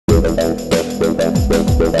Hello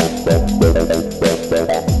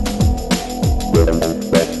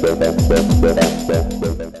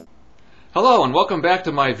and welcome back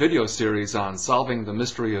to my video series on solving the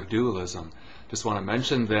mystery of dualism. Just want to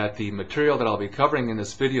mention that the material that I'll be covering in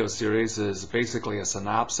this video series is basically a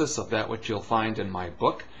synopsis of that which you'll find in my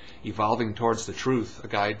book, Evolving Towards the Truth, A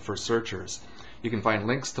Guide for Searchers. You can find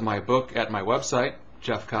links to my book at my website,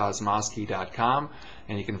 jeffkosmosky.com,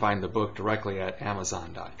 and you can find the book directly at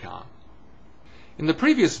amazon.com. In the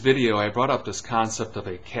previous video, I brought up this concept of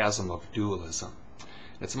a chasm of dualism.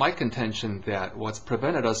 It's my contention that what's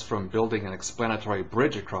prevented us from building an explanatory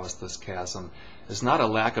bridge across this chasm is not a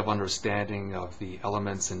lack of understanding of the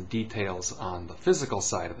elements and details on the physical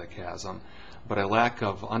side of the chasm, but a lack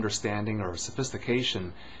of understanding or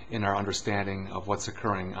sophistication in our understanding of what's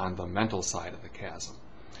occurring on the mental side of the chasm.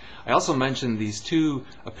 I also mentioned these two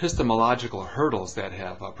epistemological hurdles that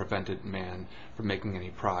have prevented man from making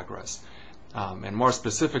any progress. And more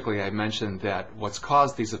specifically, I mentioned that what's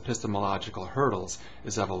caused these epistemological hurdles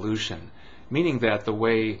is evolution, meaning that the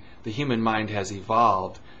way the human mind has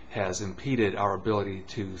evolved has impeded our ability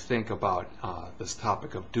to think about this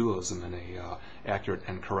topic of dualism in a accurate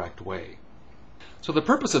and correct way. So the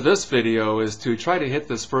purpose of this video is to try to hit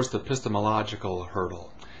this first epistemological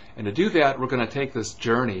hurdle. And to do that, we're going to take this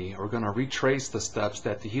journey, we're going to retrace the steps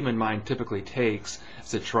that the human mind typically takes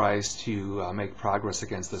as it tries to make progress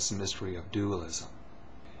against this mystery of dualism.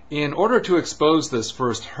 In order to expose this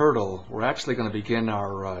first hurdle, we're actually going to begin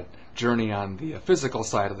our journey on the physical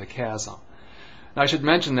side of the chasm. Now, I should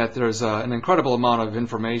mention that there's an incredible amount of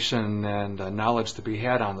information and knowledge to be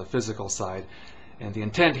had on the physical side, and the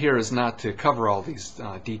intent here is not to cover all these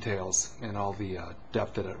details in all the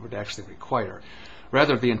depth that it would actually require.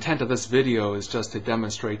 Rather, the intent of this video is just to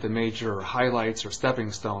demonstrate the major highlights or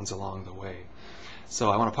stepping stones along the way. So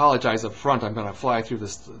I want to apologize up front. I'm going to fly through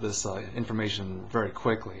this information very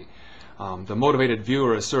quickly. The motivated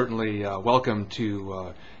viewer is certainly welcome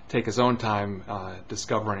to take his own time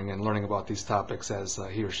discovering and learning about these topics as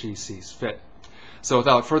he or she sees fit. So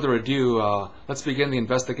without further ado, let's begin the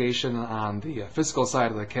investigation on the physical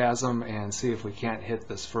side of the chasm and see if we can't hit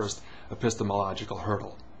this first epistemological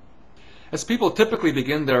hurdle. As people typically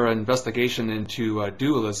begin their investigation into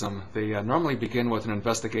dualism, they normally begin with an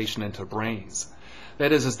investigation into brains.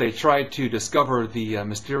 That is, as they try to discover the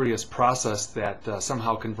mysterious process that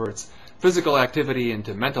somehow converts physical activity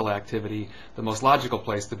into mental activity, the most logical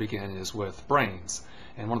place to begin is with brains.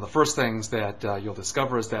 And one of the first things that you'll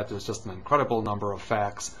discover is that there's just an incredible number of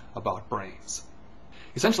facts about brains.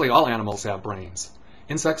 Essentially, all animals have brains.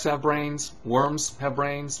 Insects have brains, worms have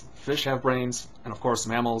brains, fish have brains, and of course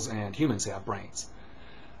mammals and humans have brains.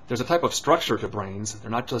 There's a type of structure to brains.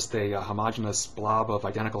 They're not just a homogeneous blob of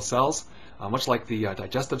identical cells. Much like the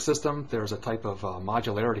digestive system, there's a type of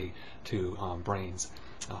modularity to brains.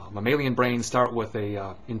 Mammalian brains start with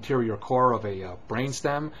a interior core of a brain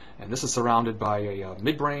stem, and this is surrounded by a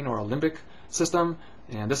midbrain or a limbic system,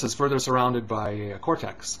 and this is further surrounded by a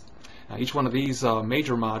cortex. Each one of these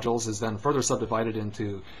major modules is then further subdivided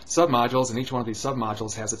into submodules, and each one of these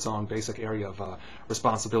submodules has its own basic area of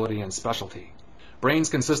responsibility and specialty. Brains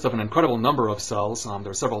consist of an incredible number of cells. There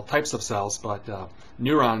are several types of cells, but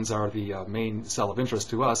neurons are the main cell of interest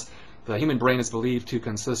to us. The human brain is believed to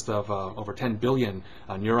consist of over 10 billion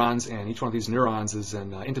neurons, and each one of these neurons is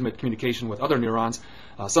in intimate communication with other neurons.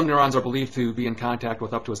 Some neurons are believed to be in contact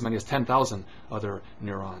with up to as many as 10,000 other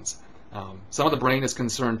neurons. Some of the brain is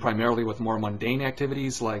concerned primarily with more mundane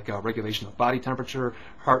activities like regulation of body temperature,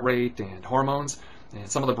 heart rate, and hormones. And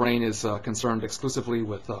some of the brain is concerned exclusively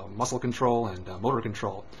with muscle control and motor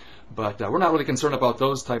control. But we're not really concerned about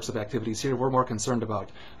those types of activities here. We're more concerned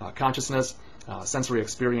about consciousness, sensory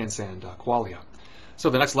experience, and qualia. So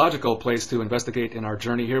the next logical place to investigate in our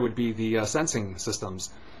journey here would be the sensing systems.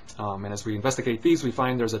 And as we investigate these, we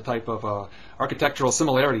find there's a type of architectural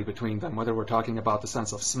similarity between them, whether we're talking about the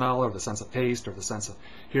sense of smell or the sense of taste or the sense of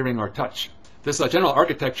hearing or touch. This general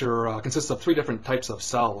architecture consists of three different types of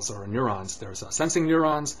cells or neurons. There's sensing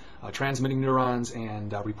neurons, transmitting neurons,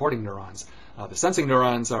 and reporting neurons. The sensing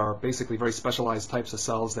neurons are basically very specialized types of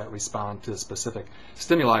cells that respond to specific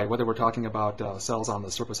stimuli, whether we're talking about cells on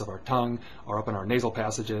the surface of our tongue or up in our nasal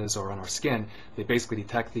passages or on our skin. They basically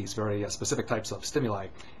detect these very specific types of stimuli,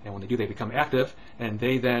 and when they do, they become active, and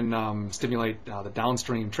they then stimulate the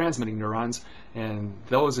downstream transmitting neurons, and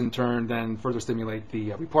those in turn then further stimulate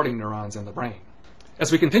the reporting neurons in the brain.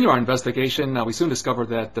 As we continue our investigation, we soon discover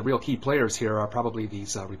that the real key players here are probably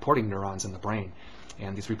these reporting neurons in the brain.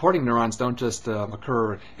 And these reporting neurons don't just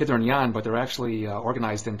occur hither and yon, but they're actually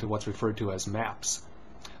organized into what's referred to as maps.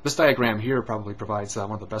 This diagram here probably provides one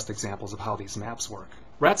of the best examples of how these maps work.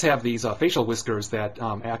 Rats have these facial whiskers that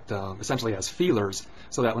act essentially as feelers,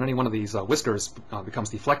 so that when any one of these whiskers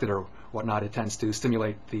becomes deflected or whatnot, it tends to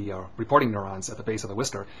stimulate the reporting neurons at the base of the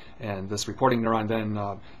whisker. And this reporting neuron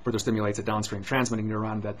then further stimulates a downstream transmitting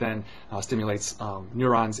neuron that then stimulates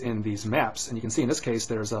neurons in these maps. And you can see in this case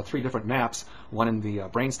there's 3 different maps, one in the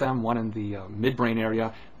brainstem, one in the midbrain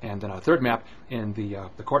area, and then a third map in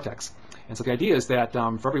the cortex. And so the idea is that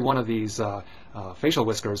for every one of these facial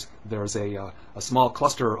whiskers, there's a small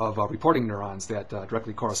cluster of reporting neurons that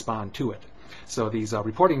directly correspond to it. So these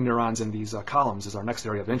reporting neurons in these columns is our next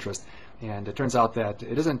area of interest. And it turns out that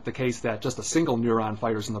it isn't the case that just a single neuron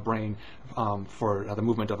fires in the brain for the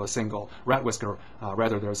movement of a single rat whisker.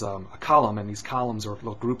 Rather, there's a column, and these columns or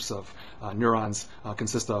little groups of neurons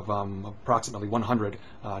consist of approximately 100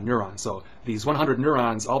 neurons. So these 100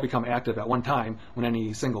 neurons all become active at one time when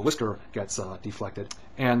any single whisker gets deflected.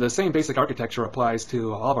 And the same basic architecture applies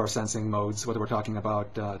to all of our sensing modes, whether we're talking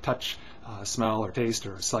about touch, smell, or taste,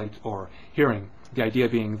 or sight, or hearing. The idea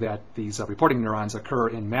being that these reporting neurons occur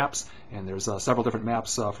in maps, and there's several different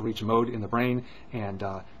maps for each mode in the brain, and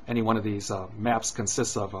any one of these maps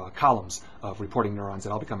consists of columns of reporting neurons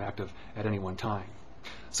that all become active at any one time.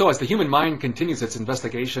 So as the human mind continues its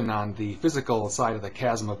investigation on the physical side of the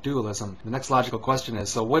chasm of dualism, the next logical question is,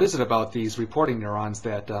 so what is it about these reporting neurons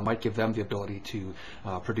that might give them the ability to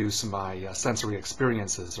produce my sensory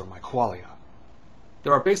experiences or my qualia?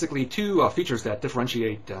 There are basically 2 features that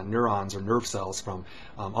differentiate neurons or nerve cells from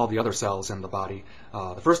all the other cells in the body.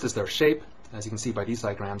 The first is their shape. As you can see by these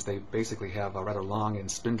diagrams, they basically have rather long and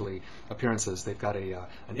spindly appearances. They've got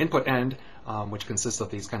an input end, which consists of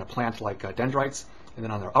these kind of plant-like dendrites, and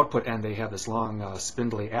then on their output end they have this long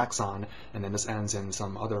spindly axon, and then this ends in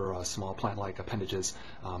some other small plant-like appendages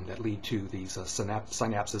that lead to these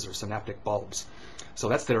synapses or synaptic bulbs. So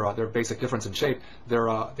that's their basic difference in shape.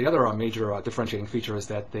 The other major differentiating feature is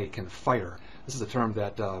that they can fire. This is a term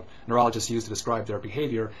that neurologists use to describe their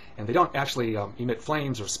behavior, and they don't actually emit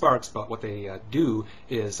flames or sparks, but what they do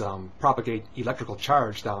is propagate electrical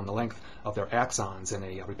charge down the length of their axons in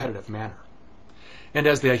a repetitive manner. And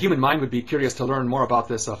as the human mind would be curious to learn more about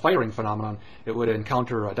this firing phenomenon, it would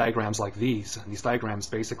encounter diagrams like these. And these diagrams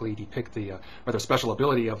basically depict the rather special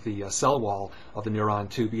ability of the cell wall of the neuron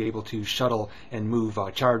to be able to shuttle and move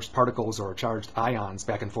charged particles or charged ions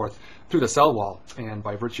back and forth through the cell wall. And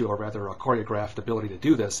by virtue of rather a choreographed ability to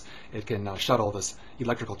do this, it can shuttle this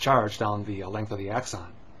electrical charge down the length of the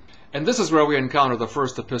axon. And this is where we encounter the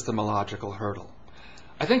first epistemological hurdle.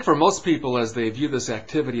 I think for most people, as they view this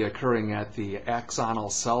activity occurring at the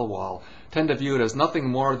axonal cell wall, tend to view it as nothing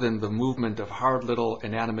more than the movement of hard little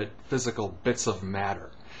inanimate physical bits of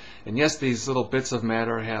matter. And yes, these little bits of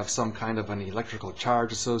matter have some kind of an electrical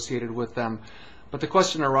charge associated with them, but the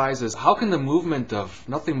question arises, how can the movement of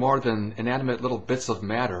nothing more than inanimate little bits of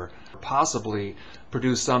matter possibly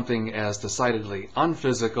produce something as decidedly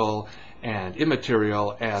unphysical and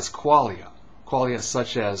immaterial as qualia? Qualia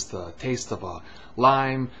such as the taste of a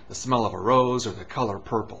lime, the smell of a rose, or the color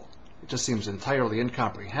purple. It just seems entirely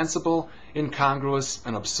incomprehensible, incongruous,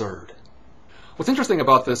 and absurd. What's interesting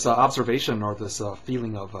about this observation or this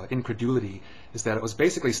feeling of incredulity is that it was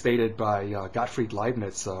basically stated by Gottfried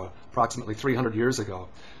Leibniz approximately 300 years ago.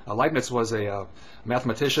 Leibniz was a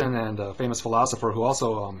mathematician and a famous philosopher who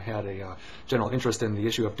also had a general interest in the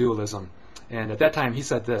issue of dualism. And at that time he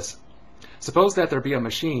said this: "Suppose that there be a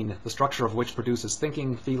machine, the structure of which produces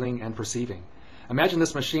thinking, feeling, and perceiving. Imagine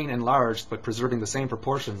this machine enlarged but preserving the same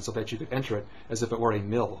proportions so that you could enter it as if it were a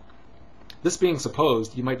mill. This being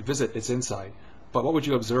supposed, you might visit its inside, but what would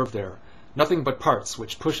you observe there? Nothing but parts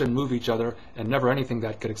which push and move each other, and never anything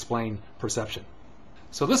that could explain perception."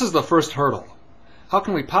 So this is the first hurdle. How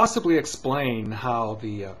can we possibly explain how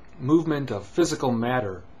the movement of physical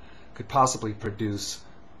matter could possibly produce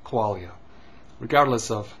qualia?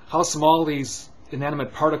 Regardless of how small these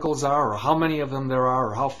inanimate particles are, or how many of them there are,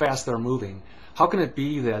 or how fast they're moving, how can it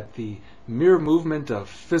be that the mere movement of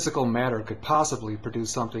physical matter could possibly produce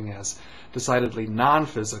something as decidedly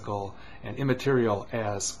non-physical and immaterial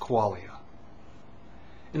as qualia?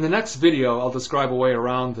 In the next video, I'll describe a way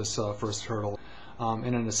around this first hurdle. And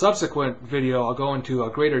in a subsequent video, I'll go into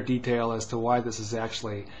greater detail as to why this is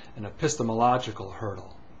actually an epistemological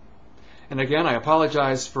hurdle. And again, I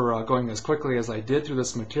apologize for going as quickly as I did through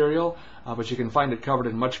this material, but you can find it covered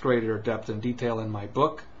in much greater depth and detail in my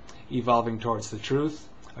book, Evolving Towards the Truth,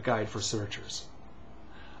 A Guide for Searchers.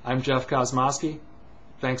 I'm Jeff Kosmosky.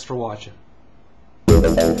 Thanks for watching.